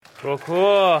Cool.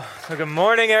 So good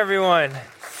morning, everyone.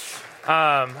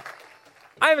 I'm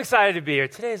excited to be here.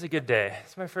 Today is a good day.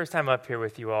 It's my first time up here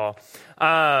with you all.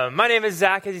 My name is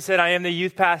Zach. As you said, I am the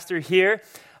youth pastor here.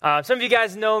 Some of you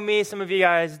guys know me. Some of you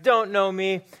guys don't know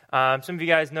me. Some of you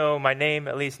guys know my name,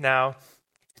 at least now.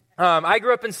 I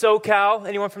grew up in SoCal.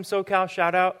 Anyone from SoCal?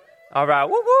 Shout out. All right.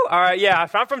 Woo woo. All right. Yeah,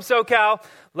 I'm from SoCal.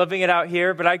 Loving it out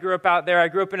here. But I grew up out there. I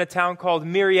grew up in a town called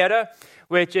Murrieta,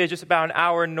 which is just about an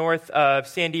hour north of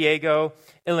San Diego,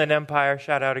 Inland Empire,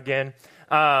 shout out again.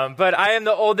 But I am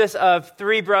the oldest of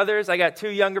three brothers. I got two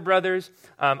younger brothers.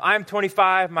 I'm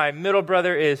 25, my middle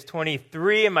brother is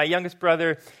 23, and my youngest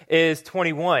brother is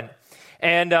 21.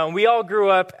 And we all grew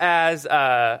up as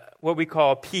what we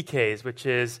call PKs, which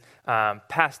is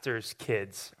pastor's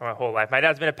kids, my whole life. My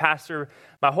dad's been a pastor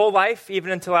my whole life,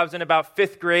 even until I was in about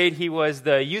 5th grade. He was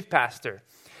the youth pastor.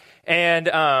 And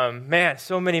man,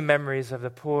 so many memories of the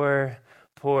poor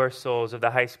souls of the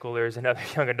high schoolers and other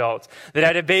young adults that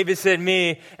had to babysit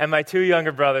me and my two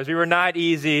younger brothers. We were not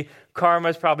easy.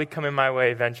 Karma's probably coming my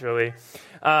way eventually.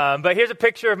 But here's a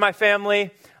picture of my family.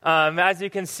 As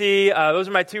you can see, those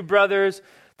are my two brothers.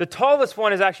 The tallest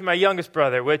one is actually my youngest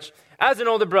brother, which, as an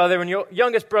older brother, when your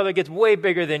youngest brother gets way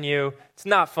bigger than you, it's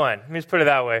not fun. Let me just put it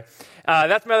that way.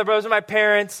 That's my other brother. Those are my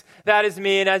parents. That is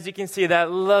me. And as you can see,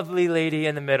 that lovely lady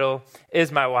in the middle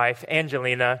is my wife,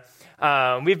 Angelina.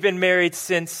 We've been married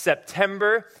since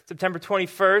September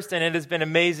 21st, and it has been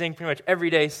amazing pretty much every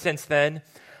day since then.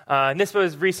 And this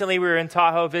was recently, we were in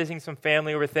Tahoe visiting some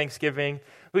family over Thanksgiving.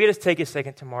 We could just take a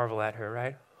second to marvel at her,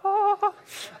 right?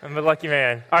 I'm a lucky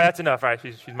man. All right, that's enough. All right,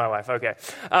 she's my wife. Okay.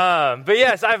 But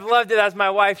yes, I've loved it as my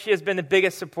wife. She has been the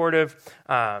biggest supportive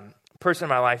person in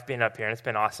my life being up here, and it's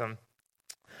been awesome.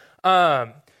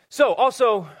 So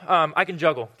also, I can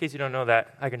juggle. In case you don't know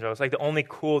that, I can juggle. It's like the only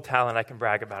cool talent I can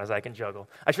brag about is I can juggle.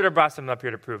 I should have brought someone up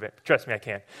here to prove it. Trust me, I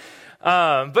can.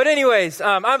 But anyways,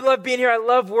 I love being here. I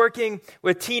love working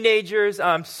with teenagers.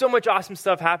 So much awesome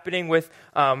stuff happening with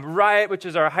Riot, which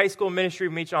is our high school ministry.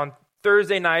 We meet on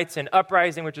Thursday nights, and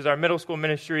Uprising, which is our middle school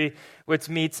ministry, which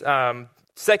meets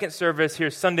second service here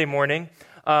Sunday morning.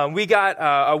 We got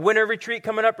a winter retreat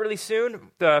coming up really soon.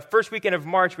 The first weekend of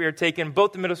March, we are taking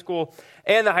both the middle school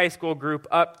and the high school group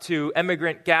up to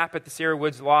Emigrant Gap at the Sierra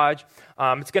Woods Lodge.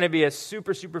 It's going to be a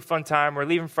super, super fun time. We're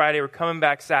leaving Friday. We're coming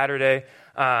back Saturday.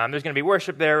 There's going to be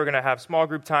worship there. We're going to have small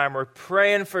group time. We're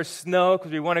praying for snow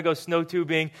because we want to go snow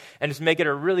tubing and just make it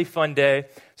a really fun day.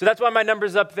 So that's why my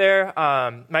number's up there.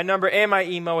 My number and my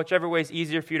email, whichever way is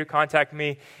easier for you to contact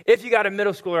me. If you got a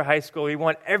middle school or high school, we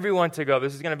want everyone to go.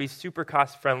 This is going to be super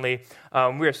cost friendly.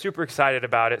 We are super excited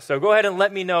about it. So go ahead and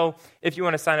let me know if you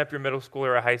want to sign up your middle schooler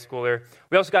or a high schooler.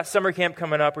 We also got summer camp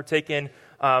coming up. We're taking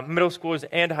middle schoolers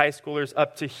and high schoolers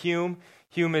up to Hume.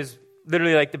 Hume is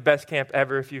literally like the best camp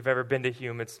ever. If you've ever been to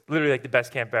Hume, it's literally like the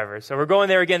best camp ever. So we're going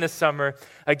there again this summer.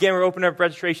 Again, we're opening up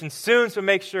registration soon, so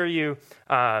make sure you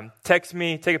text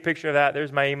me, take a picture of that.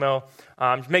 There's my email.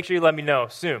 Make sure you let me know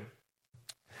soon.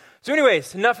 So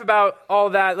anyways, enough about all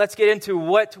that. Let's get into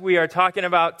what we are talking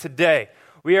about today.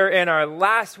 We are in our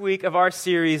last week of our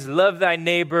series, Love Thy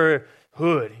Neighborhood.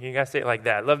 You got to say it like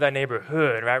that. Love Thy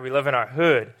Neighborhood, right? We live in our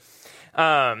hood.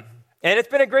 And it's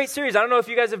been a great series. I don't know if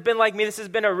you guys have been like me. This has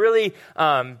been a really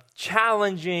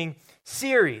challenging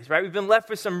series, right? We've been left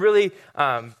with some really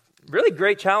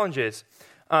great challenges.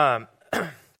 For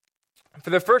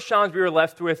the first challenge we were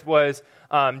left with was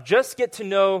just get to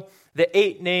know the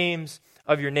 8 names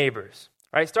of your neighbors.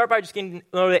 Right? Start by just getting to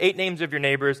know the 8 names of your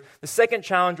neighbors. The second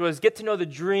challenge was get to know the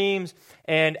dreams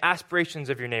and aspirations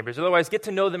of your neighbors. Otherwise, get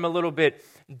to know them a little bit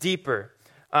deeper.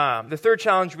 The third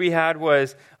challenge we had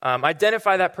was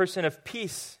identify that person of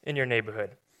peace in your neighborhood.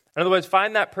 In other words,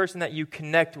 find that person that you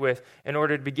connect with in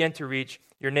order to begin to reach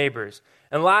your neighbors.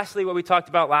 And lastly, what we talked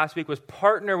about last week was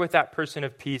partner with that person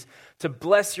of peace to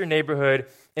bless your neighborhood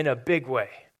in a big way.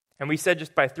 And we said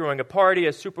just by throwing a party,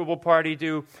 a Super Bowl party,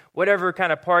 do whatever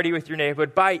kind of party with your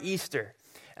neighborhood by Easter.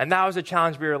 And that was a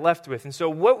challenge we were left with. And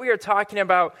so what we are talking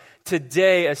about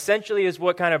today essentially is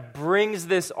what kind of brings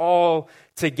this all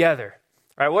together.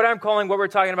 Right, what we're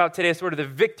talking about today is sort of the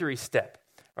victory step.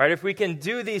 Right, if we can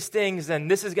do these things, then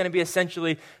this is going to be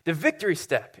essentially the victory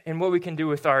step in what we can do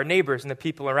with our neighbors and the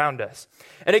people around us.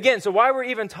 And again, so why we're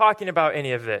even talking about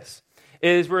any of this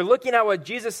is we're looking at what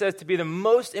Jesus says to be the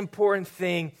most important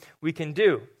thing we can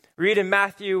do. Read in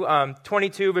Matthew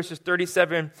 22, verses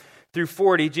 37 through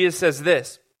 40, Jesus says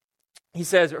this. He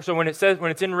says, so when it's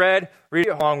in red, read it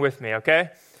along with me, okay?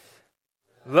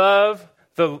 Love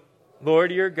the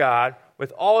Lord your God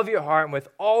with all of your heart and with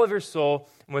all of your soul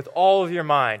and with all of your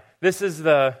mind. This is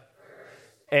the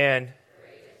and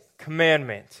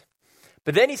commandment.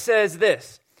 But then he says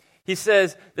this. He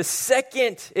says the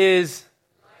second is,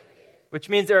 which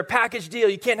means they're a package deal.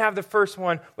 You can't have the first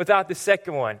one without the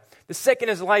second one. The second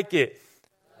is like it.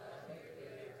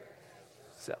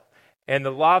 So, and the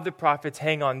law of the prophets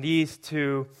hang on these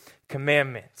two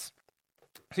commandments.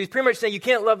 So he's pretty much saying you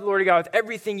can't love the Lord your God with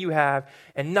everything you have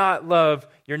and not love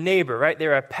your neighbor, right?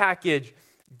 They're a package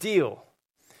deal.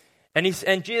 And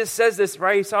Jesus says this,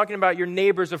 right? He's talking about your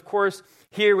neighbors. Of course,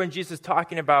 here when Jesus is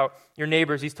talking about your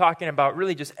neighbors, he's talking about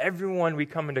really just everyone we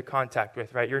come into contact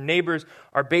with, right? Your neighbors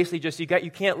are basically just, you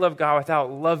can't love God without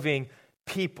loving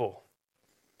people.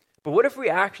 But what if we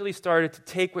actually started to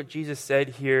take what Jesus said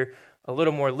here a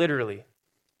little more literally?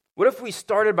 What if we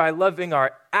started by loving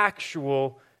our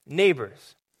actual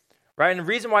neighbors? Right? And the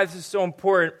reason why this is so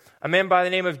important, a man by the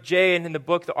name of Jay in the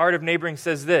book, The Art of Neighboring,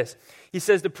 says this. He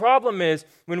says, the problem is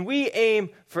when we aim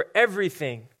for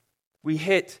everything, we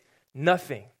hit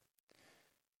nothing.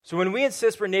 So when we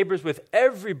insist we're neighbors with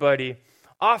everybody,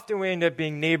 often we end up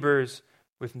being neighbors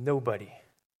with nobody.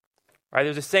 Right?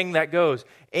 There's a saying that goes,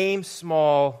 aim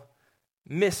small,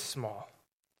 miss small.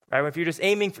 Right? If you're just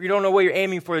aiming for, you don't know what you're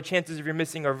aiming for, the chances of you're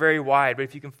missing are very wide. But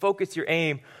if you can focus your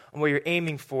aim on what you're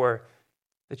aiming for,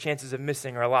 the chances of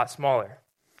missing are a lot smaller.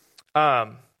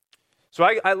 So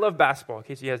I love basketball, in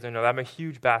case you guys don't know that. I'm a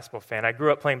huge basketball fan. I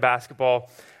grew up playing basketball.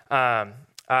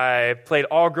 I played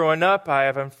all growing up. I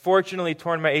have unfortunately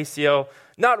torn my ACL,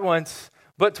 not once,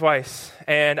 but twice.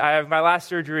 And my last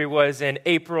surgery was in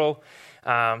April.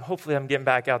 Hopefully I'm getting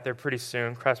back out there pretty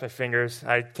soon. Cross my fingers.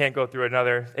 I can't go through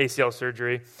another ACL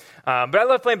surgery. But I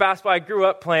love playing basketball. I grew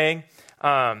up playing.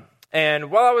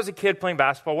 And while I was a kid playing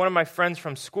basketball, one of my friends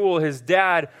from school, his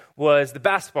dad was the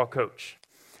basketball coach.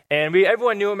 And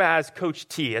everyone knew him as Coach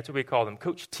T. That's what we called him,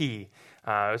 Coach T. It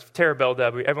was Terabelda.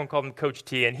 Everyone called him Coach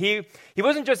T. And he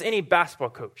wasn't just any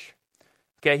basketball coach.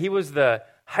 Okay, he was the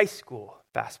high school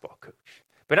basketball coach.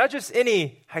 But not just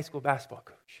any high school basketball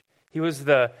coach. He was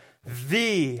the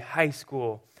high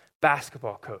school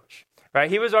basketball coach.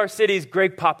 Right? He was our city's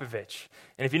Greg Popovich.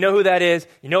 And if you know who that is,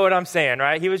 you know what I'm saying,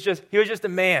 right? He was just a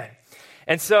man.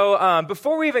 And so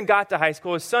before we even got to high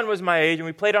school, his son was my age, and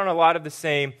we played on a lot of the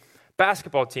same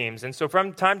basketball teams. And so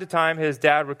from time to time, his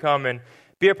dad would come and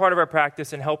be a part of our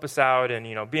practice and help us out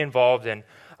and, be involved. And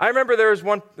I remember there was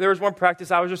one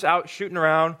practice, I was just out shooting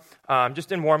around,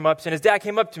 just in warm-ups, and his dad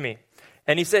came up to me,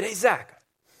 and he said, "Hey, Zach,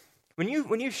 when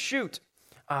you shoot,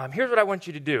 here's what I want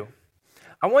you to do.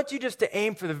 I want you just to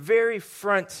aim for the very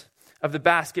front of the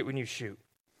basket when you shoot."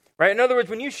 Right? In other words,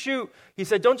 when you shoot, he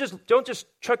said, don't just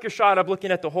chuck your shot up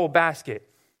looking at the whole basket.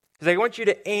 He's like, I want you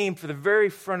to aim for the very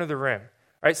front of the rim.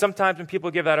 Right? Sometimes when people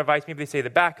give that advice, maybe they say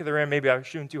the back of the rim, maybe I was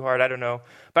shooting too hard, I don't know.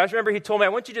 But I just remember he told me, I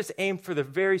want you to just aim for the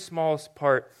very smallest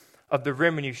part of the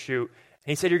rim when you shoot. And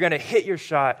he said, you're going to hit your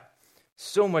shot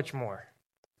so much more.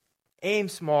 Aim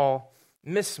small,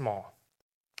 miss small.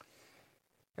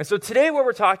 And so today what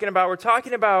we're talking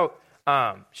about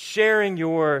sharing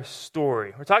your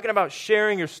story. We're talking about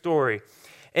sharing your story.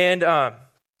 And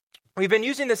we've been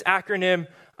using this acronym,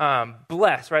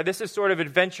 BLESS, right? This is sort of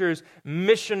Adventure's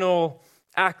missional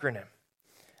acronym.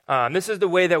 This is the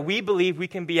way that we believe we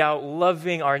can be out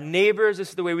loving our neighbors. This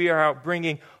is the way we are out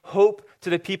bringing hope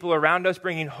to the people around us,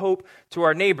 bringing hope to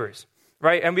our neighbors,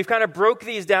 right? And we've kind of broke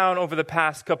these down over the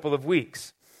past couple of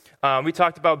weeks. We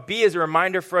talked about B as a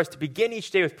reminder for us to begin each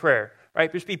day with prayer, right?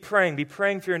 Just be praying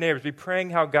for your neighbors, be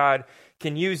praying how God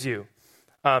can use you.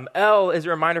 L is a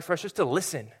reminder for us just to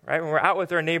listen, right? When we're out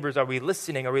with our neighbors, are we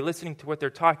listening? Are we listening to what they're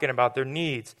talking about, their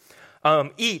needs?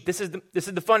 Eat, this is the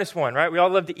funnest one, right? We all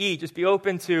love to eat. Just be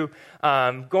open to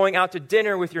going out to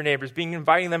dinner with your neighbors,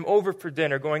 inviting them over for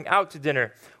dinner, going out to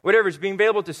dinner, whatever, just being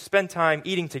able to spend time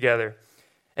eating together.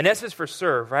 And S is for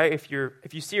serve, right? If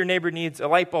you see your neighbor needs a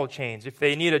light bulb change, if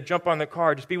they need a jump on the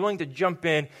car, just be willing to jump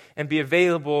in and be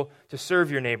available to serve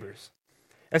your neighbors.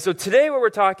 And so today what we're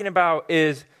talking about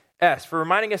is S, for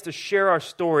reminding us to share our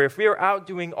story. If we are out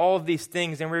doing all of these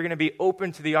things, then we're going to be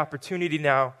open to the opportunity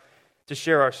now to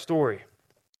share our story.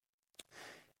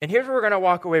 And here's what we're going to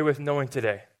walk away with knowing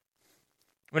today.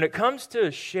 When it comes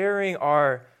to sharing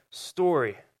our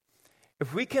story,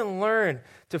 if we can learn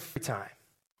to free time,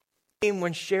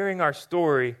 when sharing our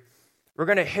story, we're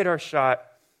going to hit our shot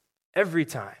every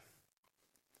time.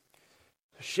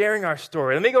 Sharing our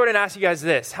story. Let me go ahead and ask you guys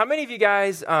this. How many of you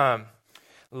guys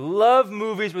love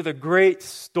movies with a great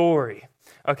story?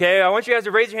 Okay, I want you guys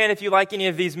to raise your hand if you like any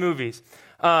of these movies.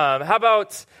 How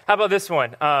about this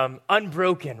one?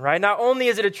 Unbroken, right? Not only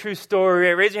is it a true story,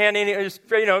 right? Raise your hand and just,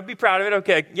 be proud of it.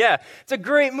 Okay, yeah, it's a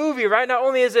great movie, right? Not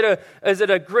only is it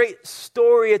a great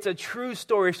story, it's a true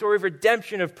story of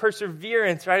redemption, of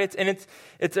perseverance, right?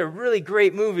 It's a really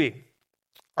great movie.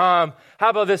 How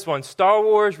about this one? Star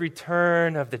Wars: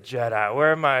 Return of the Jedi.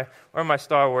 Where are my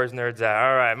Star Wars nerds at?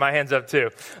 All right, my hand's up too.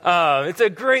 It's a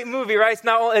great movie, right? It's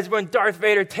not only it's when Darth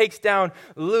Vader takes down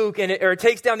Luke or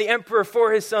takes down the Emperor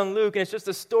for his son Luke, and it's just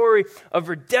a story of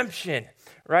redemption,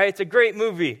 right? It's a great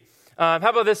movie. How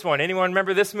about this one? Anyone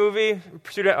remember this movie?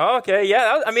 Oh, okay,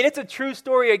 yeah. It's a true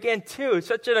story again too. It's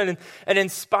such an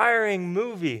inspiring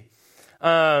movie.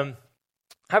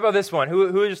 How about this one?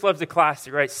 Who just loves the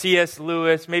classic, right? C.S.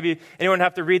 Lewis. Maybe anyone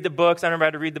have to read the books? I remember I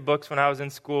had to read the books when I was in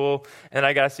school, and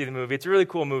I got to see the movie. It's a really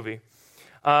cool movie.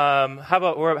 How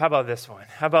about this one?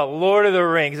 How about Lord of the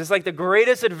Rings? It's like the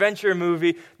greatest adventure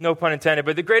movie, no pun intended,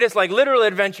 but the greatest like literal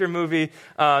adventure movie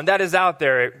that is out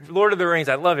there. Lord of the Rings,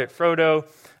 I love it. Frodo,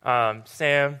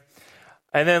 Sam.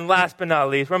 And then last but not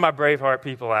least, where are my Braveheart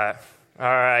people at? All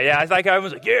right, yeah, it's like I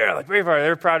was like, yeah, like Braveheart. They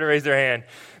were proud to raise their hand.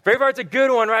 Braveheart's a good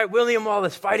one, right? William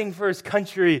Wallace fighting for his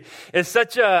country. It's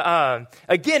such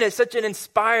it's such an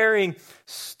inspiring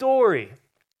story.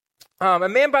 A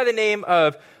man by the name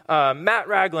of Matt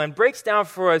Ragland breaks down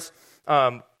for us.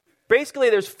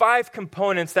 Basically, there's 5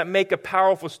 components that make a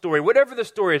powerful story. Whatever the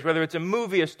story is, whether it's a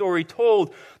movie, a story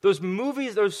told, those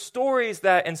stories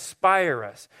that inspire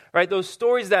us, right? Those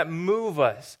stories that move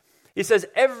us. He says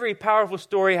every powerful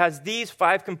story has these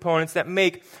 5 components that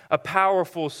make a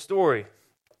powerful story.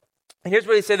 And here's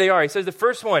what he said they are. He says the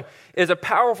first one is a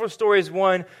powerful story is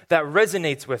one that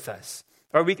resonates with us.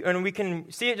 And we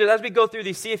can see it as we go through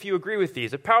these, see if you agree with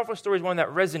these. A powerful story is one that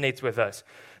resonates with us.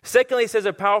 Secondly, he says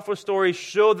a powerful story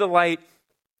show the light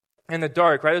and the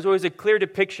dark, right? There's always a clear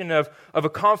depiction of a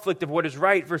conflict of what is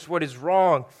right versus what is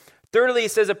wrong. Thirdly, he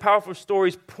says a powerful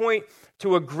stories point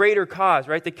to a greater cause,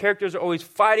 right? The characters are always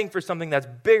fighting for something that's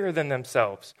bigger than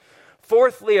themselves.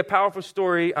 Fourthly, a powerful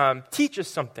story teaches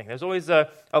something. There's always a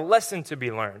lesson to be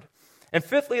learned. And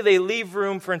fifthly, they leave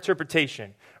room for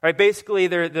interpretation, right? Basically,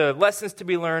 the lessons to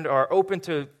be learned are open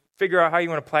to figure out how you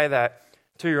want to apply that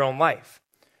to your own life,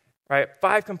 right?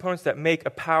 5 components that make a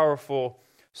powerful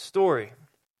story.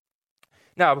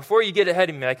 Now, before you get ahead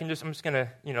of me, I'm just going to,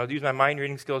 use my mind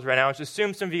reading skills right now. Let's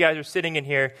assume some of you guys are sitting in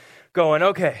here going,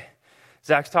 okay,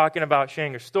 Zach's talking about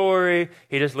sharing a story.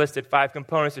 He just listed 5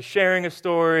 components of sharing a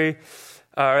story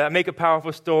that make a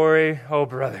powerful story. Oh,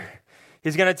 brother.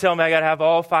 He's going to tell me I got to have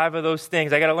all 5 of those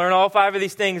things. I got to learn all 5 of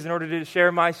these things in order to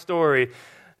share my story.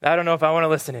 I don't know if I want to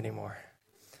listen anymore.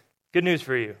 Good news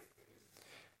for you.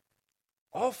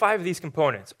 All 5 of these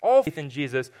components, all faith in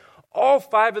Jesus, all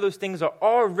 5 of those things are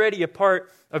already a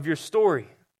part of your story.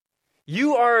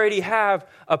 You already have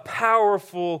a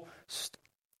powerful story.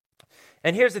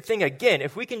 And here's the thing again,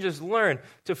 if we can just learn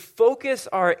to focus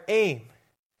our aim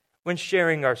when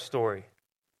sharing our story,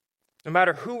 no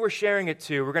matter who we're sharing it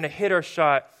to, we're going to hit our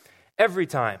shot every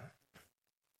time.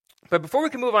 But before we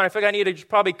can move on, I feel like I need to just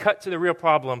probably cut to the real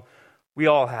problem we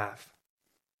all have.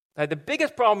 The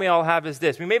biggest problem we all have is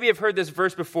this. We maybe have heard this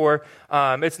verse before.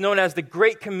 It's known as the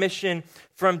Great Commission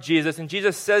from Jesus. And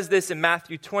Jesus says this in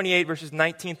Matthew 28, verses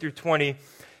 19 through 20.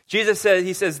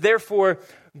 He says, therefore,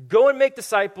 go and make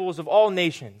disciples of all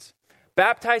nations,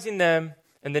 baptizing them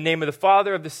in the name of the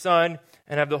Father, of the Son,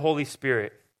 and of the Holy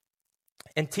Spirit,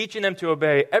 and teaching them to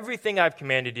obey everything I've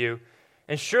commanded you.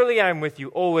 And surely I am with you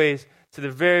always to the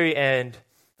very end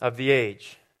of the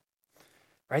age.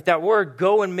 Right? That word,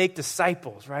 go and make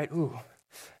disciples, right? Ooh,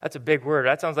 that's a big word.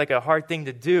 That sounds like a hard thing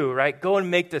to do, right? Go and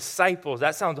make disciples.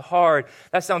 That sounds hard.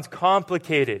 That sounds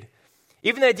complicated.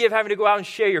 Even the idea of having to go out and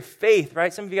share your faith,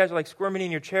 right? Some of you guys are like squirming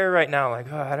in your chair right now,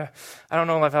 like, oh, I don't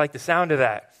know if I like the sound of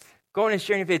that. Going and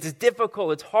sharing your faith, it's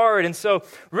difficult, it's hard. And so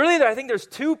really, I think there's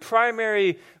 2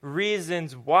 primary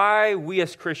reasons why we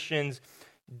as Christians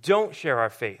don't share our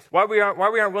faith, why we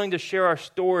aren't willing to share our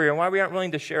story, and why we aren't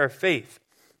willing to share our faith.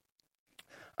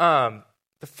 The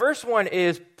first one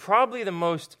is probably the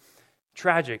most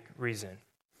tragic reason.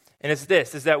 And it's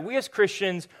this, is that we as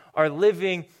Christians are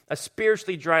living a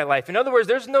spiritually dry life. In other words,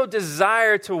 there's no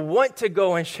desire to want to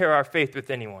go and share our faith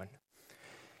with anyone.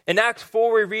 In Acts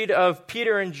 4, we read of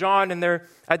Peter and John, and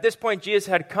at this point, Jesus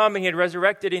had come and he had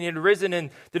resurrected and he had risen, and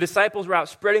the disciples were out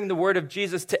spreading the word of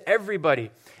Jesus to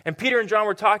everybody. And Peter and John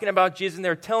were talking about Jesus, and they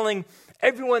were telling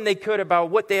everyone they could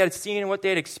about what they had seen and what they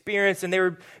had experienced, and they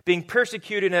were being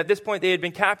persecuted, and at this point, they had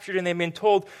been captured, and they'd been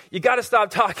told, you got to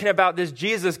stop talking about this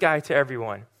Jesus guy to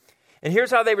everyone. And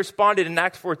here's how they responded in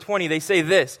Acts 4:20. They say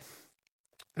this.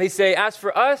 They say, as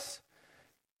for us,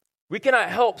 we cannot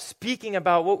help speaking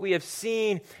about what we have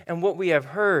seen and what we have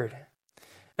heard.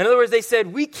 In other words, they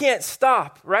said, we can't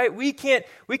stop, right? We can't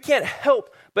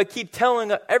help but keep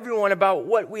telling everyone about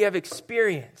what we have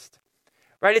experienced,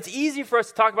 right? It's easy for us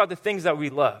to talk about the things that we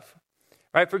love,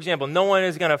 right? For example, no one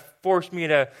is going to force me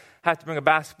to have to bring a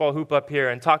basketball hoop up here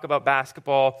and talk about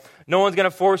basketball. No one's going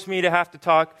to force me to have to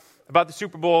talk about the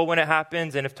Super Bowl when it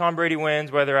happens, and if Tom Brady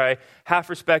wins, whether I half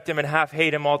respect him and half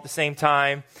hate him all at the same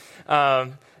time.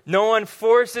 No one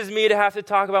forces me to have to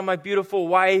talk about my beautiful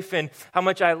wife and how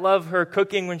much I love her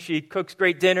cooking when she cooks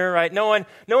great dinner, right? No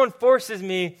one forces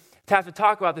me to have to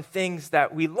talk about the things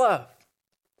that we love.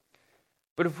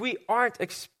 But if we aren't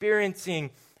experiencing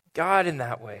God in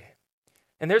that way,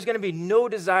 and there's going to be no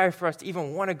desire for us to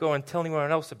even want to go and tell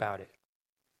anyone else about it.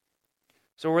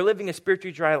 So we're living a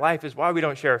spiritually dry life is why we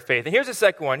don't share our faith. And here's the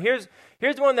second one. Here's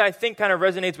one that I think kind of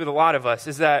resonates with a lot of us,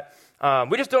 is that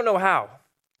we just don't know how.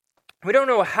 We don't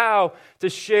know how to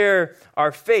share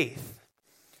our faith.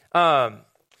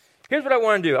 Here's what I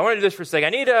want to do. I want to do this for a second. I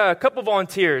need a couple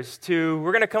volunteers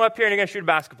we're going to come up here and you're going to shoot a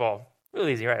basketball. Real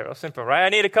easy, right? Real simple, right? I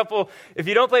need a couple. If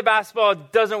you don't play basketball,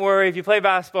 doesn't worry. If you play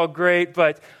basketball, great.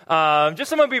 But just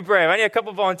someone be brave. I need a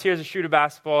couple volunteers to shoot a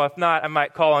basketball. If not, I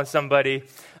might call on somebody.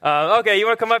 Okay, you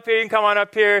want to come up here? You can come on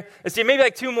up here. Let's see, maybe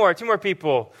like two more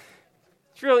people.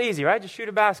 It's real easy, right? Just shoot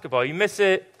a basketball. You miss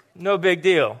it, no big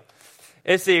deal.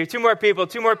 Let's see, two more people.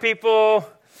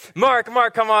 Mark,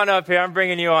 come on up here. I'm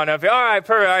bringing you on up here. All right,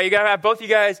 perfect. All right, you got to have both you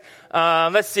guys.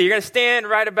 Let's see, you're going to stand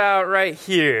right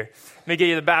here. Let me get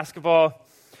you the basketball.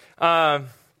 All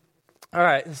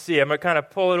right, let's see. I'm going to kind of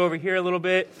pull it over here a little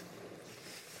bit.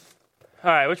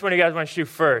 All right, which one of you guys want to shoot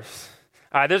first?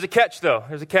 All right, there's a catch, though.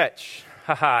 There's a catch.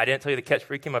 Haha, I didn't tell you the catch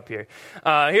before you came up here.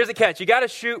 Here's the catch. You got to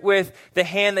shoot with the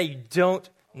hand that you don't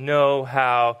know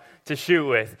how to shoot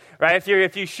with, right?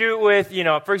 If you shoot with,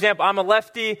 for example, I'm a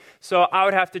lefty, so I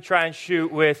would have to try and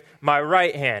shoot with my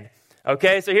right hand.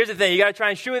 Okay, so here's the thing. You got to try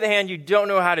and shoot with a hand you don't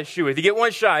know how to shoot with. You get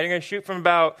one shot. You're going to shoot from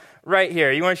about right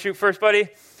here. You want to shoot first, buddy?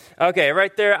 Okay,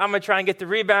 right there. I'm going to try and get the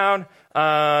rebound.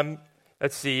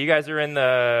 Let's see. You guys are in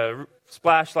the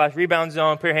splash/rebound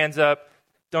zone. Put your hands up.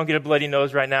 Don't get a bloody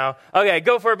nose right now. Okay,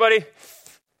 go for it, buddy.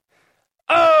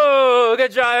 Oh,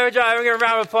 good job. We're going to give a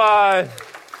round of applause.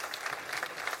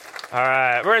 All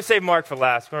right, we're gonna save Mark for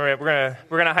last. We're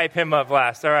gonna hype him up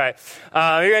last. All right,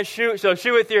 you're gonna shoot. So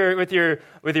shoot with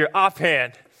your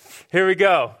offhand. Here we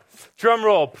go. Drum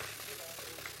roll.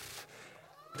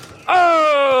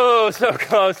 Oh, so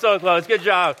close. Good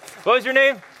job. What was your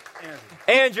name?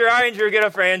 Andrew. All right, Andrew, get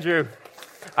up for Andrew.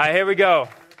 All right, here we go.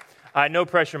 No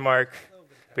pressure, Mark.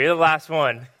 But you're the last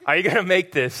one. Are you gonna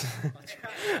make this?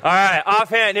 All right,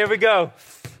 offhand. Here we go.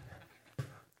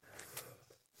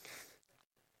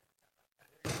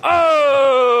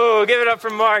 Oh, give it up for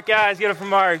Mark, guys. Give it up for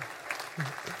Mark.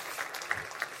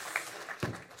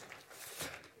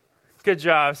 Good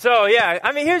job. So, yeah,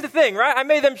 here's the thing, right? I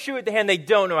made them shoot with the hand they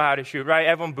don't know how to shoot, right?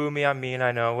 Everyone boo me. I'm mean.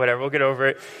 I know. Whatever. We'll get over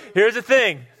it. Here's the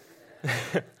thing.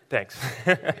 Thanks.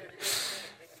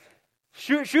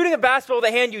 Shooting a basketball with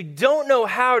a hand you don't know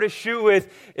how to shoot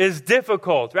with is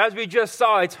difficult. As we just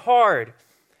saw, it's hard.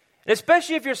 And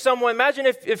especially if you're someone, imagine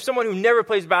if someone who never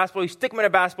plays basketball, you stick them in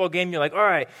a basketball game, you're like, all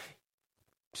right,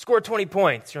 score 20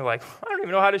 points. You're like, I don't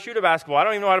even know how to shoot a basketball. I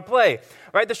don't even know how to play,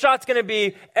 right? The shot's going to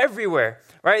be everywhere,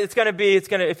 right? If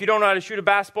you don't know how to shoot a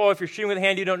basketball, if you're shooting with a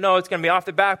hand you don't know, it's going to be off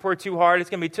the backboard too hard. It's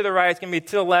going to be to the right. It's going to be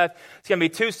to the left. It's going to be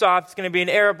too soft. It's going to be an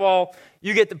air ball.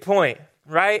 You get the point,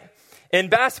 right? In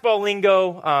basketball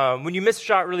lingo, when you miss a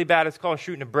shot really bad, it's called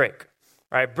shooting a brick,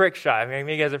 right? Brick shot.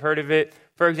 Maybe you guys have heard of it.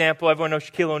 For example, everyone knows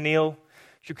Shaquille O'Neal.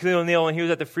 Shaquille O'Neal, when he was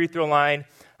at the free throw line,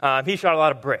 he shot a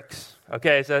lot of bricks.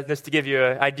 Okay, so just to give you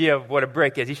an idea of what a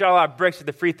brick is. He shot a lot of bricks at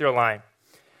the free throw line.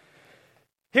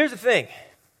 Here's the thing.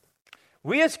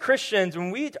 We as Christians,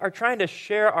 when we are trying to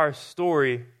share our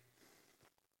story,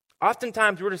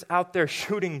 oftentimes we're just out there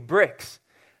shooting bricks.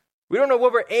 We don't know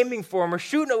what we're aiming for, and we're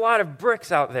shooting a lot of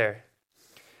bricks out there.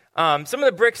 Some of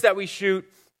the bricks that we shoot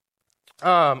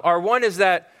are one is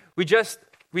that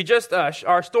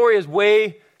our story is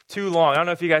way too long. I don't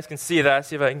know if you guys can see that.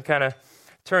 See if I can kind of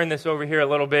turn this over here a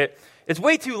little bit. It's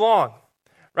way too long,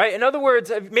 right? In other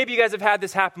words, maybe you guys have had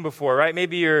this happen before, right?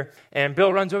 Maybe and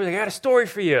Bill runs over, he's like, I got a story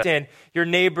for you. And your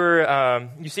neighbor,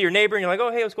 you see your neighbor and you're like,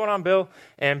 oh, hey, what's going on, Bill?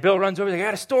 And Bill runs over, he's like, I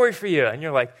got a story for you. And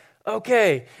you're like,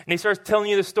 okay. And he starts telling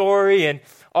you the story, and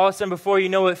all of a sudden, before you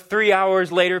know it, 3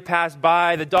 hours later pass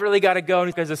by. The dog really got to go,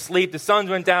 and he's asleep. The sun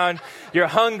went down. You're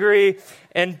hungry.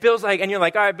 And Bill's like, and you're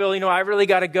like, all right, Bill, I really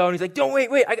got to go. And he's like, don't wait.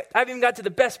 I haven't even got to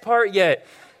the best part yet.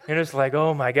 And it's like,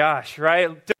 oh my gosh, right?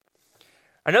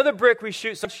 Another brick we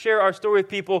shoot, share our story with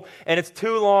people, and it's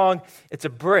too long. It's a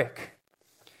brick.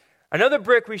 Another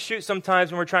brick we shoot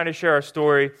sometimes when we're trying to share our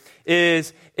story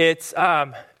see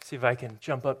if I can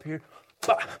jump up here.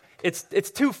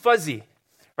 It's too fuzzy,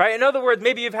 right? In other words,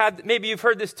 maybe you've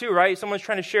heard this too, right? Someone's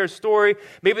trying to share a story.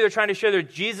 Maybe they're trying to share their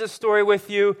Jesus story with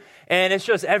you, and it's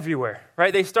just everywhere,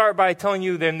 right? They start by telling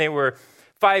you then they were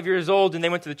 5 years old and they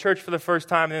went to the church for the first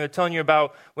time, and then they're telling you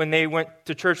about when they went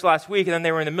to church last week, and then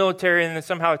they were in the military, and then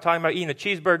somehow talking about eating a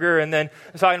cheeseburger, and then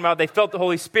talking about they felt the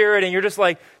Holy Spirit, and you're just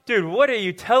like, dude, what are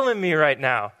you telling me right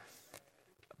now?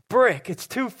 Brick, it's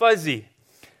too fuzzy.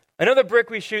 Another brick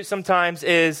we shoot sometimes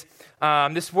is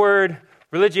this word,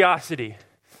 religiosity.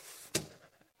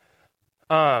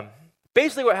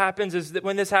 Basically what happens is that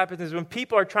when this happens is when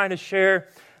people are trying to share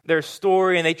their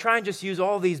story and they try and just use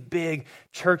all these big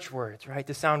church words, right,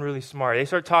 to sound really smart. They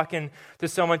start talking to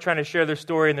someone trying to share their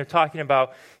story, and they're talking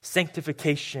about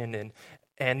sanctification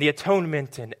and the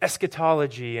atonement and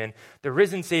eschatology and the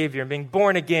risen Savior and being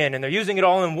born again, and they're using it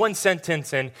all in one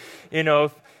sentence. And, you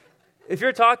know, if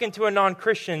you're talking to a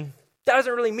non-Christian, that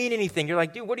doesn't really mean anything. You're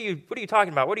like, dude, what are you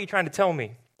talking about? What are you trying to tell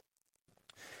me?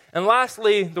 And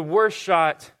lastly, the worst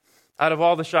shot out of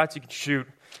all the shots you can shoot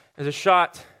is a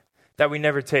shot that we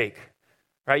never take,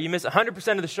 right? You miss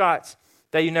 100% of the shots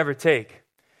that you never take.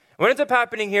 What ends up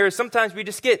happening here is sometimes we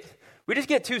just get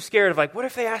too scared of, like, what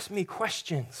if they ask me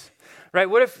questions, right?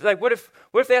 What if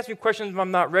they ask me questions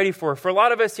I'm not ready for? For a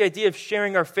lot of us, the idea of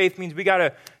sharing our faith means we got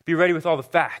to be ready with all the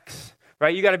facts,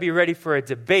 right? You got to be ready for a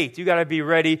debate. You got to be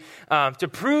ready to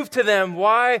prove to them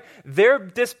why their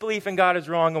disbelief in God is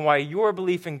wrong and why your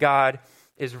belief in God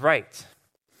is right.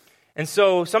 And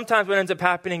so sometimes what ends up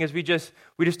happening is we just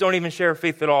don't even share our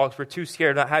faith at all because we're too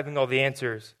scared of not having all the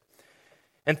answers.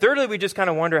 And thirdly, we just kind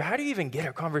of wonder, how do you even get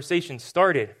a conversation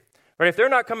started? Right? If they're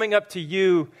not coming up to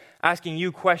you, asking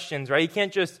you questions, right? You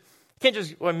can't just,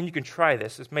 well, I mean, you can try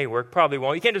this. This may work, probably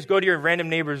won't. You can't just go to your random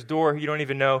neighbor's door you don't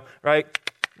even know, right?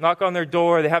 Knock on their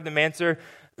door, they have them answer.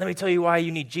 Let me tell you why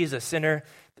you need Jesus, sinner.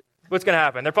 What's going to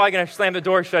happen? They're probably going to slam the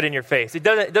door shut in your face. It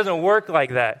doesn't work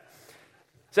like that.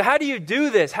 So how do you do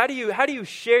this? How do you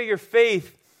share your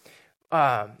faith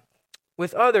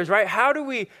with others, right? How do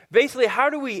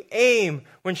we aim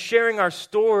when sharing our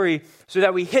story so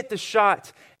that we hit the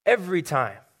shot every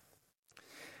time?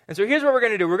 And so here's what we're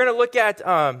going to do. We're going to look at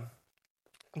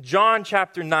John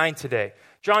chapter 9 today.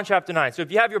 John chapter 9. So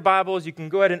if you have your Bibles, you can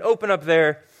go ahead and open up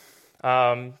there.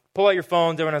 Pull out your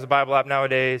phones. Everyone has a Bible app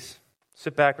nowadays.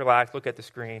 Sit back, relax, look at the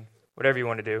screen, whatever you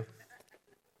want to do.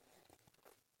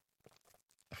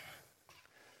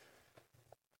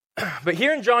 But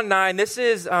here in John 9, this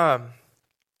is where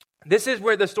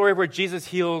the story where Jesus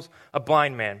heals a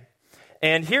blind man.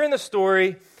 And here in the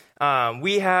story,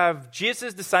 we have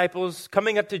Jesus' disciples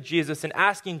coming up to Jesus and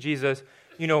asking Jesus,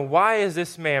 why is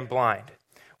this man blind?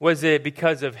 Was it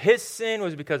because of his sin?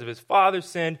 Was it because of his father's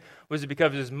sin? Was it because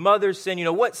of his mother's sin?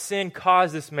 What sin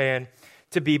caused this man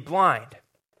to be blind?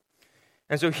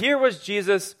 And so here was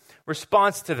Jesus'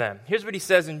 response to them. Here's what he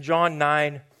says in John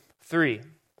 9:3.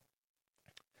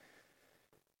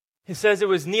 He says, it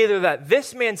was neither that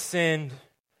this man sinned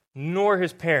nor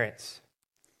his parents.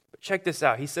 But check this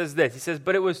out. He says this. He says,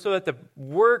 but it was so that the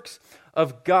works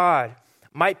of God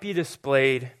might be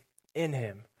displayed in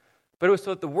him. But it was so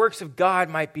that the works of God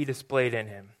might be displayed in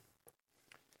him.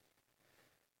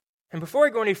 And before I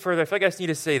go any further, I feel like I just need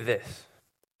to say this.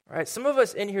 All right, some of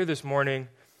us in here this morning,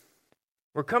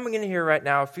 we're coming in here right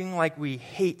now feeling like we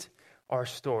hate our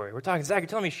story. We're talking, Zach, you're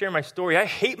telling me to share my story. I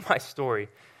hate my story.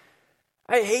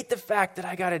 I hate the fact that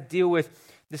I got to deal with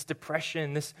this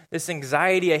depression, this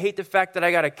anxiety. I hate the fact that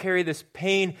I got to carry this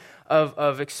pain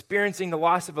of experiencing the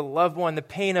loss of a loved one, the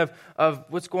pain of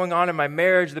what's going on in my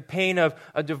marriage, the pain of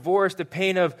a divorce, the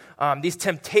pain of these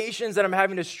temptations that I'm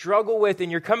having to struggle with.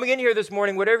 And you're coming in here this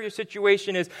morning, whatever your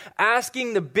situation is,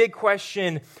 asking the big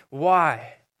question,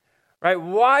 why? Right?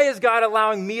 Why is God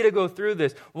allowing me to go through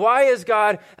this? Why does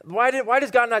God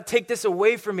not take this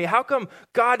away from me? How come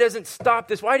God doesn't stop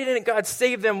this? Why didn't God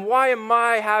save them? Why am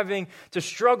I having to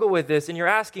struggle with this? And you're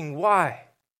asking why.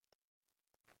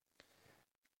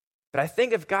 But I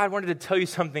think if God wanted to tell you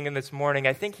something in this morning,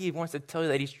 I think he wants to tell you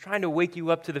that he's trying to wake you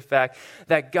up to the fact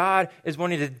that God is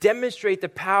wanting to demonstrate the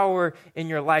power in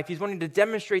your life. He's wanting to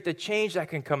demonstrate the change that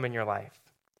can come in your life.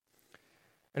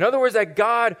 In other words, that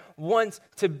God wants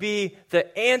to be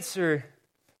the answer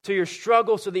to your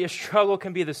struggle so that your struggle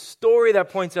can be the story that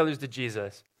points others to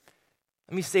Jesus.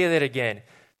 Let me say that again.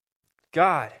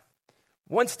 God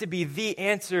wants to be the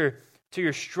answer to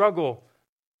your struggle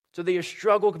so that your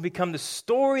struggle can become the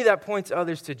story that points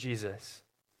others to Jesus.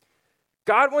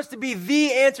 God wants to be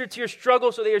the answer to your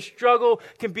struggle so that your struggle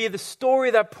can be the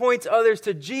story that points others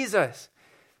to Jesus.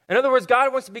 In other words,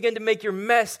 God wants to begin to make your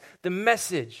mess the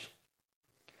message.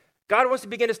 God wants to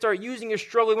begin to start using your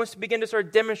struggle. He wants to begin to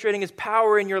start demonstrating his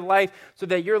power in your life so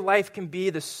that your life can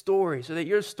be the story, so that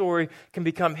your story can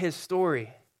become his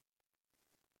story.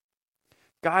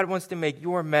 God wants to make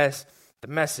your mess the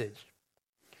message.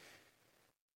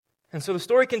 And so the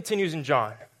story continues in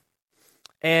John.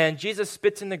 And Jesus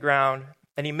spits in the ground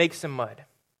and he makes some mud.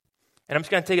 And I'm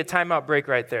just going to take a timeout break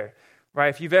right there. Right?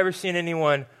 If you've ever seen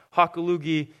anyone hawk a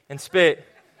loogie and spit,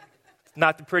 it's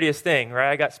not the prettiest thing,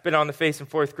 right? I got spit on the face in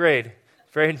 4th grade.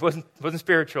 It wasn't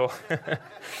spiritual.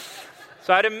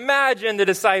 So I'd imagine the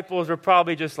disciples were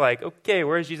probably just like, okay,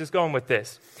 where is Jesus going with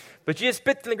this? But Jesus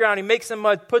spits in the ground, he makes some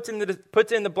mud, puts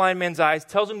it in the blind man's eyes,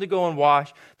 tells him to go and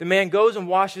wash. The man goes and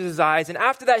washes his eyes, and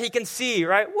after that he can see,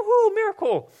 right? Woohoo,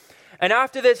 miracle. And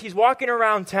after this, he's walking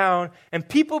around town, and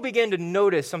people begin to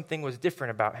notice something was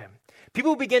different about him.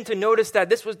 People begin to notice that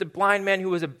this was the blind man who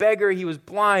was a beggar, he was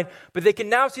blind, but they can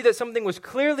now see that something was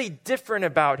clearly different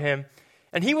about him.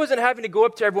 And he wasn't having to go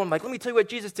up to everyone like, let me tell you what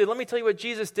Jesus did, let me tell you what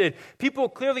Jesus did. People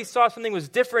clearly saw something was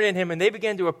different in him, and they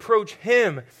began to approach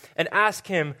him and ask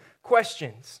him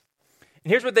questions.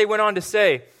 And here's what they went on to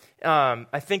say,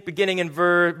 I think beginning in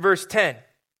verse 10.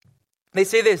 They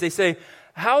say this, they say,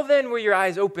 how then were your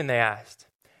eyes open, they asked.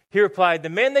 He replied, the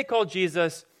man they called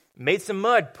Jesus made some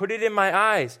mud, put it in my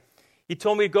eyes. He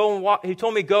told me to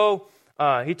go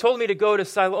to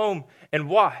Siloam and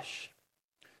wash.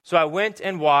 So I went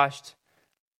and washed,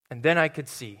 and then I could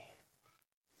see.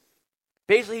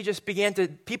 Basically, he just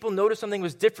people noticed something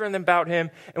was different about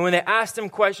him, and when they asked him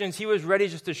questions, he was ready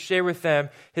just to share with them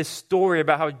his story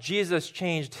about how Jesus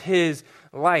changed his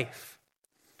life.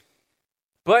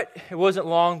 But it wasn't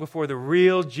long before the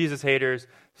real Jesus haters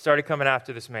started coming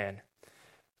after this man.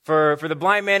 For the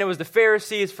blind man, it was the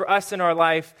Pharisees. For us in our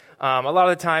life, a lot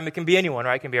of the time, it can be anyone,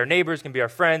 right? It can be our neighbors, it can be our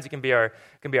friends, it can be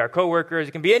our coworkers,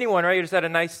 it can be anyone, right? You just had a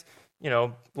nice,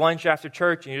 lunch after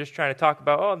church, and you're just trying to talk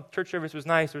about, the church service was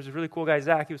nice. There was a really cool guy,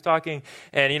 Zach, he was talking,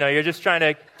 and you're just trying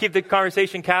to keep the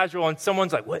conversation casual, and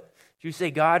someone's like, "What? Did you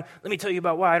say God? Let me tell you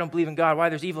about why I don't believe in God, why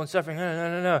there's evil and suffering."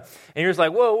 No. And you're just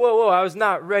like, whoa, I was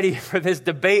not ready for this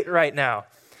debate right now.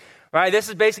 Right? This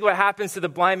is basically what happens to the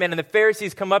blind man, and the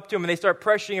Pharisees come up to him and they start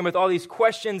pressuring him with all these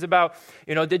questions about,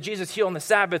 did Jesus heal on the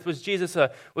Sabbath? Was Jesus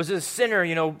a sinner?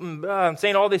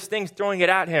 Saying all these things, throwing it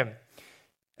at him.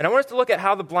 And I want us to look at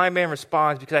how the blind man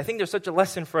responds, because I think there's such a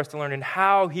lesson for us to learn in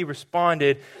how he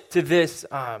responded to this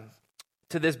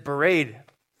parade.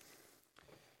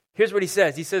 Here's what he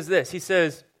says. He says this. He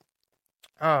says,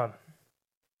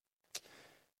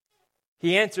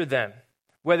 he answered them,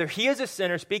 whether he is a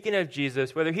sinner, speaking of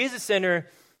Jesus, whether he is a sinner,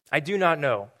 I do not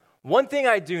know. One thing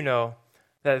I do know,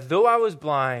 that though I was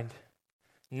blind,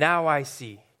 now I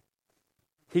see.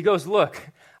 He goes, look,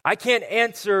 I can't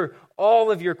answer all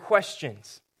of your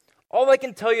questions. All I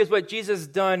can tell you is what Jesus has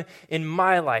done in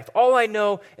my life. All I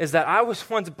know is that I was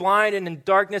once blind and in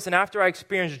darkness, and after I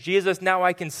experienced Jesus, now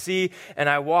I can see and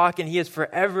I walk, and he has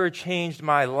forever changed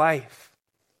my life.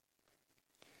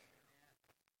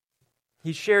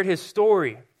 He shared his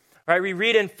story, right? We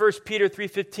read in 1 Peter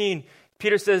 3:15,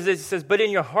 Peter says this, he says, but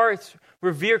in your hearts,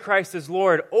 revere Christ as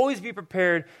Lord. Always be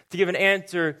prepared to give an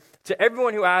answer to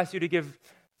everyone who asks you to give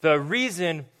the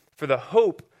reason for the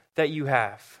hope that you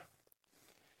have.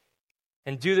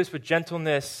 And do this with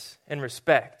gentleness and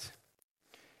respect.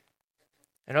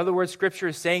 In other words, Scripture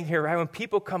is saying here, right, when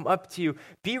people come up to you,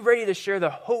 be ready to share the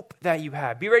hope that you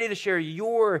have. Be ready to share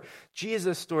your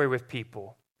Jesus story with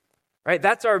people. Right?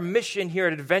 That's our mission here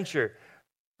at Adventure,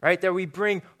 right? That we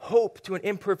bring hope to an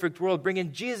imperfect world,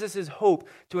 bringing Jesus' hope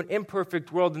to an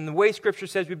imperfect world. And the way Scripture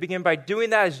says we begin by doing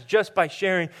that is just by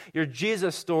sharing your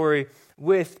Jesus story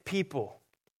with people.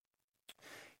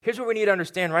 Here's what we need to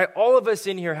understand, right? All of us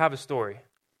in here have a story.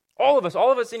 All of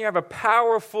us in here have a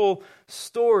powerful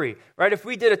story, right? If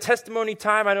we did a testimony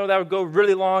time, I know that would go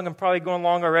really long. I'm probably going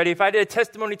long already. If I did a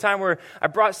testimony time where I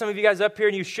brought some of you guys up here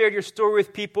and you shared your story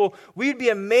with people, we'd be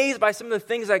amazed by some of the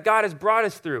things that God has brought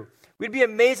us through. We'd be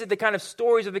amazed at the kind of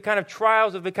stories, of the kind of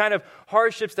trials, of the kind of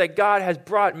hardships that God has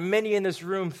brought many in this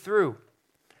room through.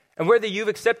 And whether you've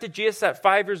accepted Jesus at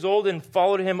 5 years old and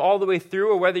followed him all the way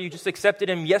through, or whether you just accepted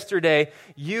him yesterday,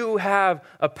 you have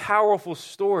a powerful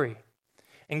story.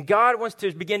 And God wants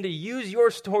to begin to use your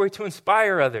story to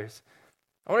inspire others.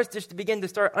 I want us just to begin to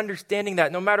start understanding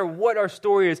that no matter what our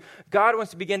story is, God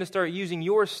wants to begin to start using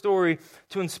your story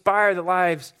to inspire the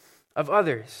lives of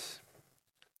others.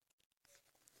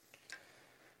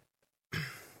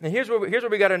 And here's what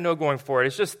we got to know going forward.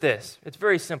 It's just this. It's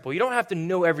very simple. You don't have to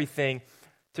know everything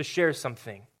to share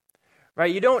something,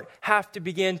 right? You don't have to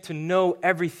begin to know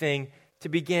everything to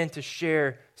begin to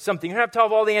share something. You don't have to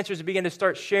have all the answers to begin to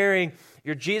start sharing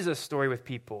your Jesus story with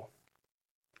people.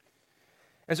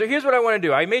 And so here's what I want to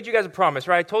do. I made you guys a promise,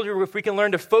 right? I told you if we can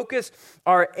learn to focus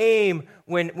our aim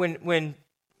when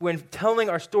telling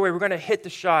our story, we're going to hit the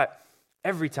shot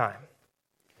every time.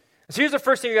 So here's the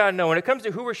first thing you got to know. When it comes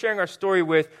to who we're sharing our story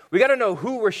with, we got to know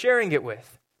who we're sharing it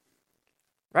with.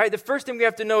 Right? The first thing we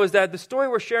have to know is that the story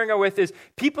we're sharing it with is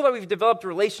people that we've developed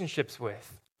relationships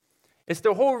with. It's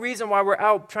the whole reason why we're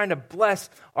out trying to bless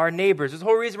our neighbors. It's the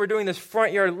whole reason we're doing this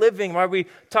front yard living, why we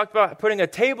talked about putting a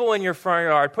table in your front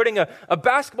yard, putting a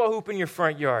basketball hoop in your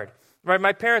front yard. Right?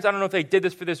 My parents, I don't know if they did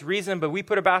this for this reason, but we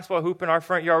put a basketball hoop in our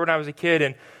front yard when I was a kid.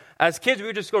 And as kids, we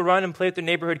would just go run and play with the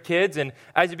neighborhood kids. And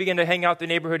as you begin to hang out with the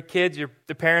neighborhood kids,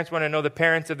 the parents want to know the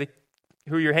parents of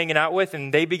who you're hanging out with,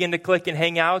 and they begin to click and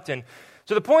hang out. And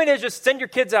so the point is, just send your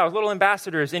kids out as little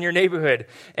ambassadors in your neighborhood.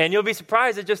 And you'll be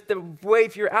surprised at just the way,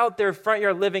 if you're out there front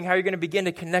yard living, how you're going to begin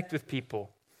to connect with people.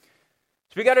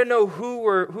 So we got to know who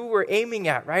we're aiming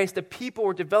at, right? It's the people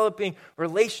we're developing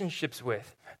relationships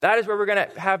with. That is where we're going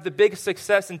to have the biggest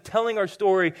success in telling our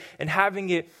story and having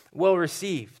it well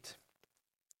received.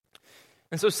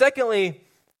 And so secondly,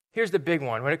 here's the big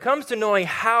one. When it comes to knowing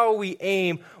how we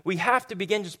aim, we have to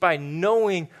begin just by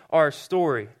knowing our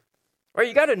story. Right?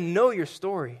 You got to know your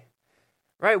story.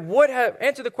 Right?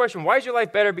 Answer the question, why is your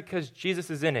life better? Because Jesus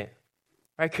is in it.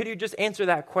 Right? Could you just answer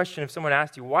that question if someone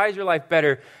asked you, why is your life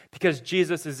better? Because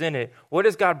Jesus is in it. What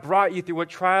has God brought you through? What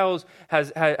trials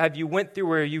have you went through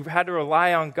where you've had to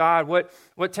rely on God? What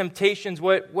temptations,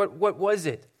 what was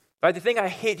it? Right? The thing I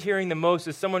hate hearing the most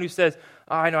is someone who says,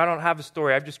 I know I don't have a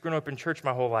story. I've just grown up in church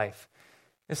my whole life.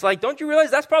 It's like, don't you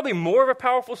realize that's probably more of a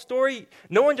powerful story?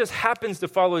 No one just happens to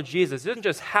follow Jesus. It doesn't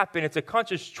just happen. It's a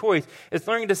conscious choice. It's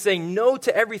learning to say no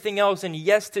to everything else and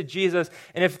yes to Jesus.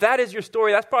 And if that is your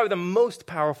story, that's probably the most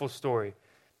powerful story.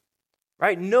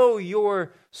 Right? Know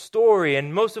your story.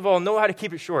 And most of all, know how to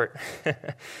keep it short.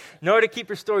 Know how to keep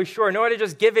your story short. Know how to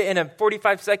just give it in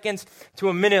 45 seconds to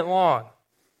a minute long.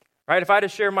 Right? If I had to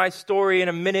share my story in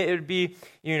a minute, it would be,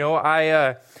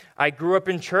 I grew up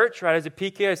in church, right? As a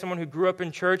PK, as someone who grew up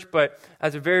in church, but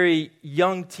as a very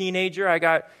young teenager, I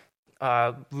got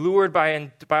lured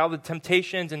by all the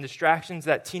temptations and distractions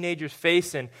that teenagers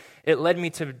face, and it led me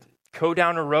to go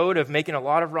down a road of making a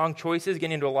lot of wrong choices,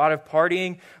 getting into a lot of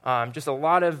partying, just a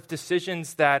lot of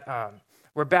decisions that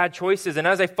were bad choices. And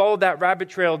as I followed that rabbit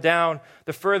trail down,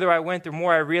 the further I went, the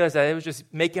more I realized that it was just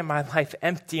making my life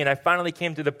empty. And I finally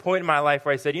came to the point in my life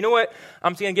where I said, you know what?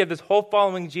 I'm just going to give this whole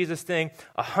following Jesus thing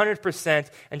 100%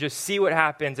 and just see what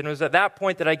happens. And it was at that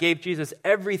point that I gave Jesus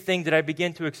everything that I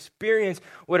began to experience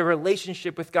what a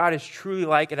relationship with God is truly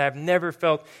like. And I've never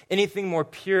felt anything more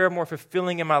pure, more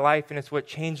fulfilling in my life. And it's what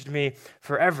changed me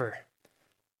forever.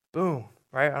 Boom.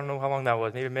 Right? I don't know how long that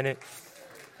was. Maybe a minute.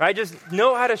 Right? Just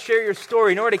know how to share your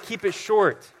story. Know how to keep it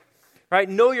short. Right?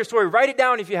 Know your story. Write it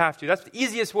down if you have to. That's the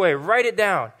easiest way. Write it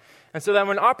down. And so that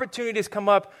when opportunities come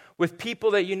up with people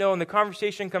that you know and the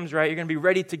conversation comes right, you're going to be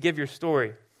ready to give your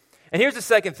story. And here's the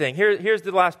second thing. Here's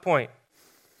the last point.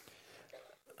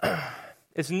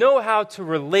 Is know how to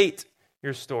relate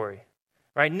your story.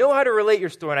 Right? Know how to relate your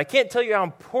story. And I can't tell you how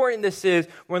important this is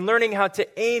when learning how to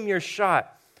aim your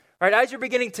shot. Right, as you're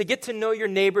beginning to get to know your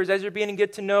neighbors, as you're beginning to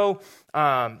get to know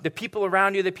the people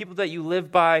around you, the people that you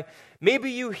live by, maybe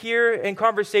you hear in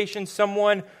conversation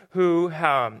someone who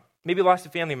maybe lost a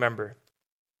family member,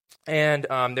 and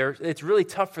it's really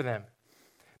tough for them.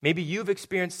 Maybe you've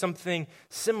experienced something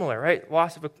similar, right?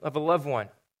 Loss of a loved one.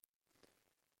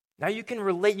 Now you can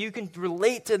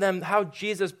relate to them how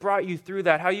Jesus brought you through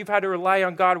that, how you've had to rely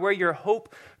on God, where your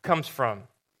hope comes from.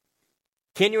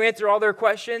 Can you answer all their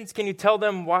questions? Can you tell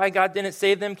them why God didn't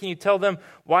save them? Can you tell them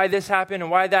why this happened and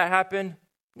why that happened?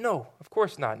 No, of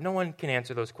course not. No one can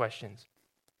answer those questions.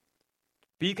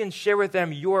 But you can share with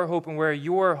them your hope and where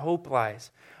your hope lies.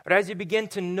 But as you begin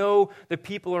to know the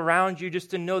people around you,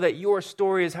 just to know that your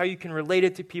story is how you can relate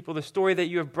it to people, the story that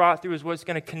you have brought through is what's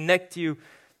going to connect you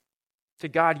to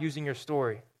God using your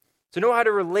story. So know how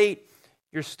to relate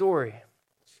your story.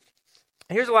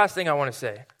 And here's the last thing I want to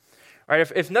say. All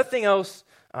right, if nothing else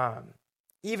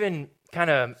even kind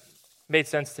of made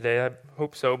sense today, I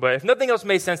hope so, but if nothing else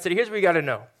made sense today, here's what you got to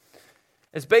know.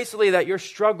 It's basically that your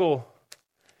struggle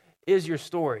is your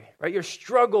story, right? Your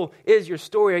struggle is your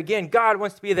story. Again, God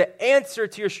wants to be the answer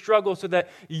to your struggle so that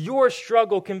your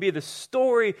struggle can be the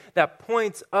story that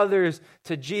points others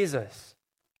to Jesus.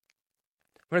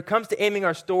 When it comes to aiming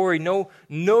our story, know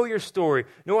your story.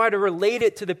 Know how to relate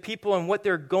it to the people and what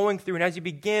they're going through. And as you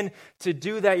begin to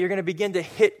do that, you're going to begin to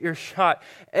hit your shot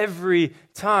every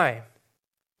time.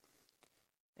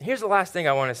 And here's the last thing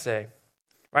I want to say. All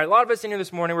right, a lot of us in here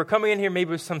this morning, we're coming in here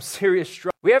maybe with some serious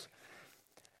struggle.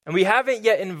 We haven't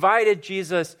yet invited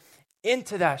Jesus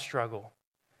into that struggle.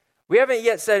 We haven't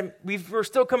yet said, we're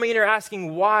still coming in here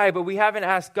asking why, but we haven't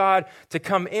asked God to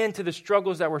come into the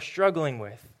struggles that we're struggling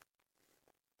with.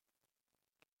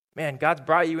 Man, God's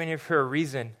brought you in here for a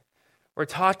reason. We're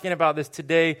talking about this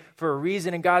today for a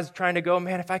reason, and God's trying to go,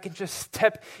 man, if I can just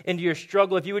step into your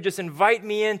struggle, if you would just invite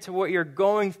me into what you're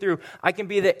going through, I can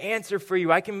be the answer for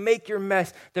you. I can make your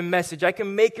mess the message. I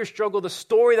can make your struggle the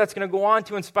story that's going to go on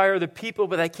to inspire other people,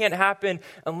 but that can't happen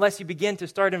unless you begin to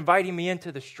start inviting me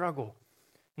into the struggle,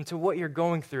 into what you're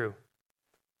going through.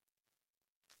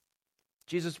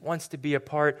 Jesus wants to be a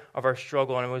part of our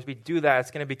struggle, and as we do that,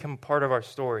 it's going to become part of our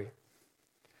story.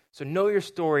 So know your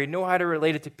story, know how to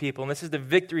relate it to people. And this is the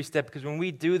victory step, because when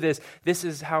we do this, this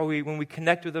is how when we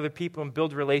connect with other people and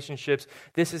build relationships,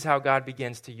 this is how God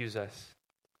begins to use us.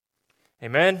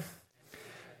 Amen?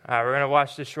 All right, we're going to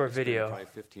watch this short video. Probably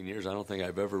 15 years, I don't think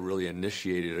I've ever really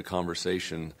initiated a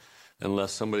conversation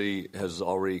unless somebody has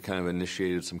already kind of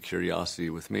initiated some curiosity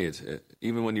with me.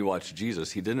 Even when you watch Jesus,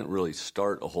 he didn't really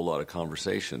start a whole lot of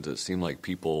conversations. It seemed like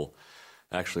people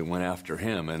actually went after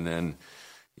him, and then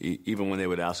even when they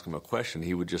would ask him a question,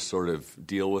 he would just sort of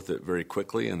deal with it very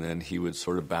quickly, and then he would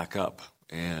sort of back up.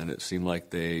 And it seemed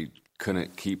like they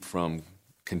couldn't keep from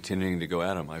continuing to go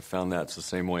at him. I found that's the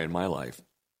same way in my life.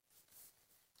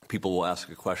 People will ask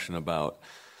a question about,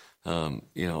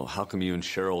 how come you and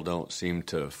Cheryl don't seem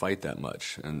to fight that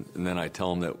much? And then I tell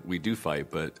them that we do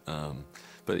fight, but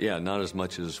yeah, not as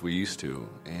much as we used to.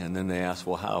 And then they ask,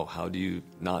 well, how? How do you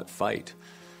not fight?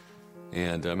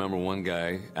 And I remember one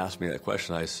guy asked me that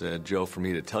question. I said, Joe, for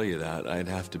me to tell you that, I'd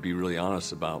have to be really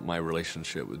honest about my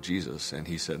relationship with Jesus. And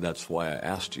he said, that's why I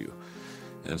asked you.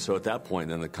 And so at that point,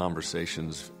 then the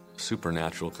conversation's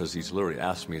supernatural, because he's literally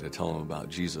asked me to tell him about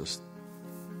Jesus.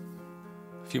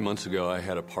 A few months ago, I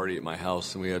had a party at my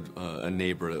house, and we had a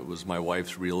neighbor that was my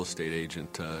wife's real estate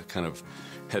agent, kind of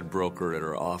head broker at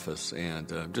her office,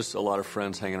 and just a lot of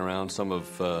friends hanging around. Some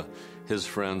of his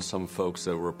friends, some folks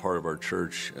that were part of our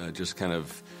church, just kind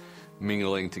of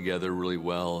mingling together really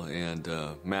well. And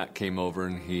Matt came over,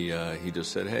 and he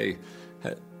just said, hey,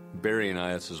 Barry and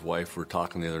I, that's his wife, were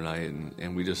talking the other night,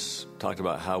 and we just talked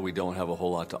about how we don't have a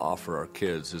whole lot to offer our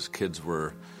kids. His kids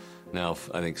were now,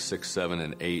 I think, 6, 7,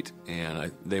 and 8,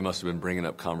 and they must have been bringing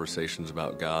up conversations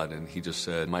about God, and he just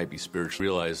said, might be spiritual.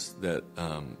 Realized that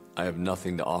I have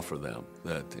nothing to offer them.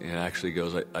 And actually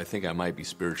goes, I think I might be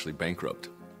spiritually bankrupt.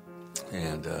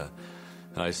 And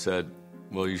I said,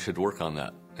 well, you should work on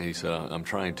that. And he said, I'm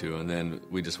trying to. And then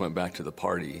we just went back to the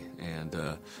party, and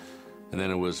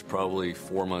then it was probably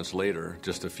 4 months later,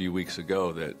 just a few weeks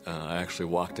ago, that I actually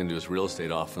walked into his real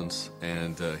estate office,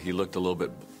 and he looked a little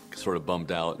bit sort of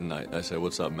bummed out, and I said,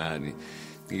 what's up, Matt? And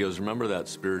he goes, remember that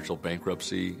spiritual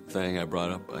bankruptcy thing I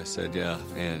brought up? I said, yeah.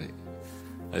 And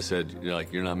I said,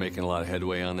 you're not making a lot of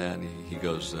headway on that? And he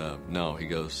goes, no. He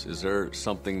goes, is there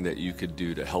something that you could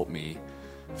do to help me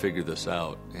figure this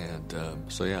out? And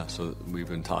so we've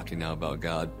been talking now about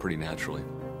God pretty naturally.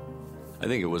 I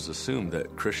think it was assumed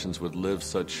that Christians would live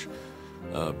such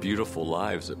beautiful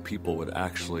lives that people would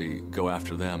actually go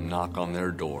after them, knock on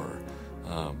their door,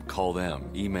 call them,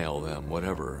 email them,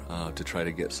 whatever, to try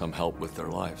to get some help with their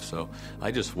life. So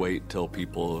I just wait till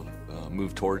people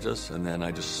move towards us, and then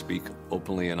I just speak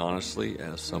openly and honestly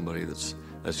as somebody that's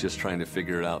just trying to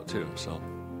figure it out too. So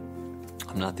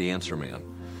I'm not the answer man,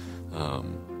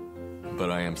 but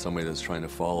I am somebody that's trying to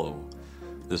follow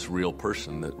this real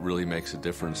person that really makes a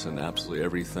difference in absolutely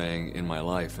everything in my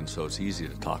life, and so it's easy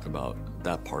to talk about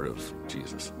that part of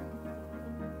Jesus.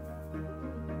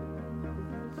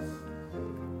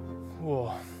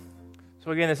 Cool.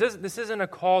 So again, this isn't a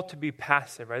call to be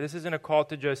passive, right? This isn't a call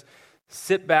to just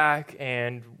sit back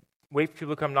and wait for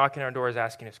people to come knocking on our doors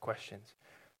asking us questions.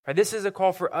 Right? This is a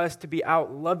call for us to be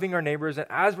out loving our neighbors, and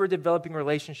as we're developing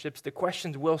relationships, the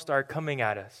questions will start coming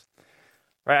at us.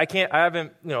 Right? I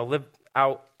haven't, lived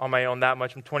out on my own that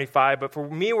much. I'm 25, but for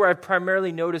me, where I've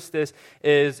primarily noticed this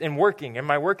is in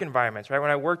my work environments, right?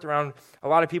 When I worked around a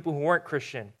lot of people who weren't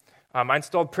Christian. I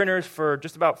installed printers for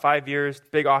just about 5 years,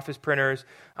 big office printers.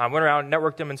 Went around,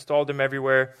 networked them, installed them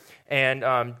everywhere.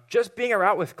 And just being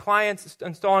around with clients,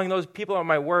 installing those people at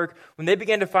my work, when they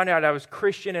began to find out I was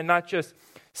Christian and not just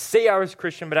say I was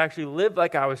Christian, but actually live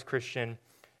like I was Christian,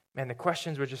 man, the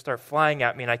questions would just start flying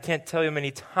at me. And I can't tell you how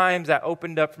many times that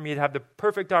opened up for me to have the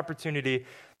perfect opportunity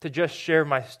to just share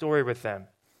my story with them.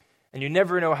 And you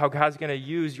never know how God's going to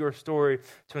use your story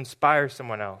to inspire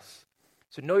someone else.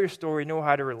 So know your story, know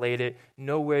how to relate it,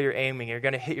 know where you're aiming. You're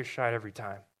going to hit your shot every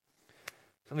time.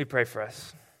 So let me pray for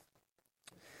us.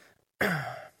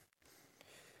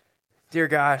 Dear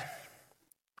God,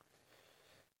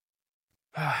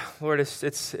 Lord,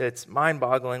 it's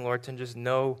mind-boggling, Lord, to just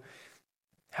know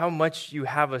how much you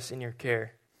have us in your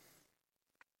care.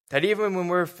 That even when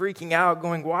we're freaking out,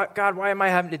 going, God, why am I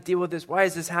having to deal with this? Why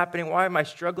is this happening? Why am I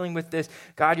struggling with this?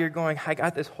 God, you're going, I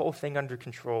got this whole thing under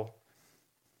control.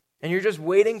 And you're just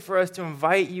waiting for us to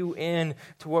invite you in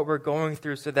to what we're going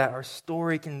through so that our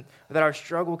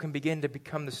struggle can begin to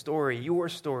become the story, your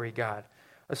story, God.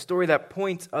 A story that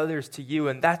points others to you,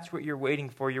 and that's what you're waiting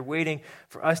for. You're waiting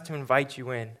for us to invite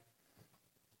you in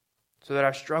so that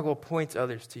our struggle points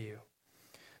others to you.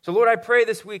 So Lord, I pray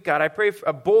this week, God, I pray for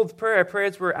a bold prayer. I pray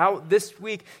as we're out this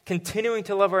week, continuing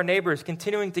to love our neighbors,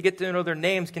 continuing to get to know their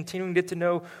names, continuing to get to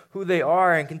know who they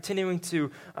are, and continuing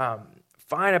to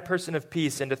find a person of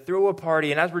peace and to throw a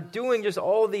party. And as we're doing just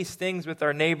all of these things with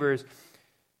our neighbors,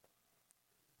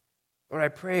 Lord, I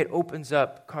pray it opens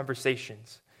up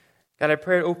conversations. God, I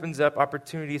pray it opens up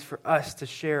opportunities for us to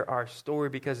share our story,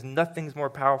 because nothing's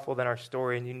more powerful than our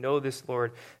story. And you know this,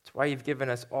 Lord. It's why you've given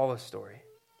us all a story.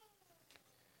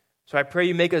 So I pray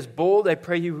you make us bold. I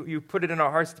pray you put it in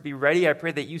our hearts to be ready. I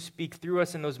pray that you speak through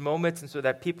us in those moments, and so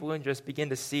that people can just begin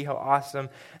to see how awesome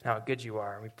and how good you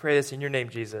are. We pray this in your name,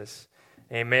 Jesus.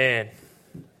 Amen.